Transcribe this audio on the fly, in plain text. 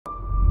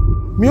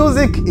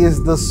Music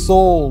is the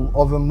soul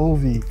of a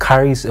movie. It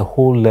carries a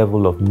whole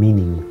level of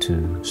meaning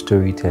to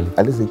storytelling.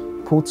 At least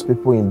it puts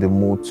people in the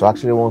mood to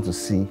actually want to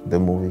see the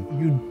movie.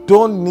 You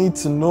don't need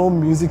to know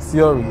music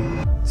theory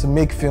to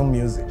make film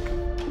music.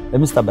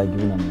 Let me start by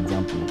giving an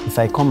example. If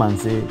I come and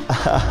say,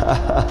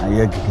 I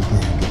hear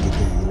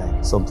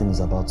like something is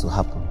about to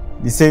happen.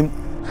 The same,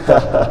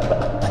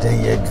 I then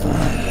hear like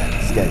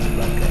this guy is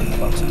black guy is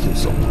about to kill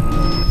someone.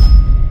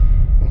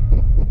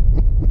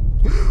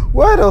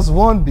 Where does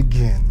one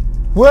begin?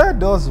 Where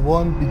does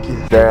one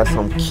begin? There are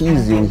some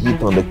keys you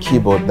hit on the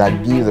keyboard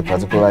that gives a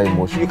particular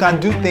emotion. You can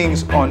do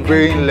things on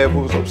varying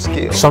levels of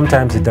scale.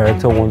 Sometimes the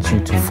director wants you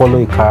to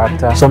follow a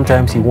character.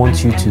 Sometimes he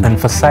wants you to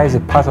emphasize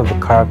a part of the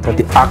character.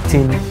 The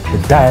acting,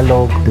 the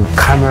dialogue, the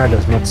camera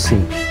does not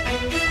see.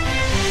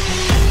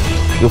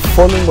 You're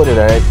following what the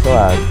director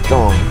has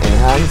done,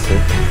 enhance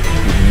it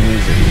with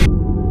music.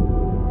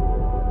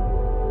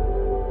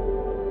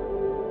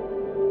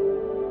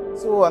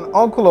 So an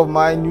uncle of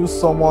mine knew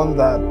someone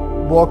that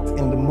worked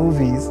in the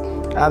movies,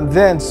 and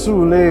then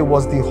Surulere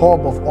was the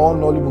hub of all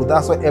Nollywood.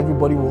 That's where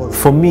everybody was.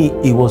 For me,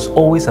 it was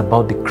always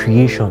about the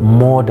creation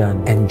more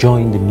than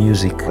enjoying the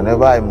music.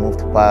 Whenever I moved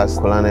past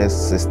Kulanen's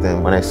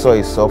system, when I saw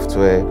his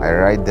software, I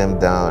write them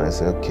down and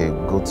say, okay,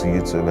 go to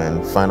YouTube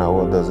and find out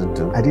what does it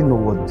do. I didn't know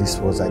what this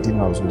was. I didn't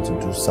know I was going to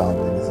do sound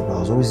or anything, but I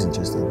was always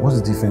interested. What's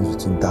the difference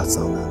between that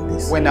sound and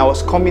this? When I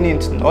was coming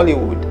into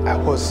Nollywood, I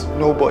was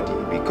nobody,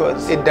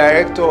 because a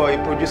director or a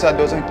producer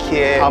doesn't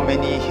care how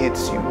many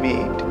hits you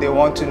made. They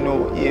want to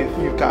know if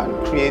you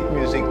can create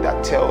music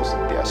that tells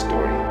their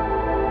story.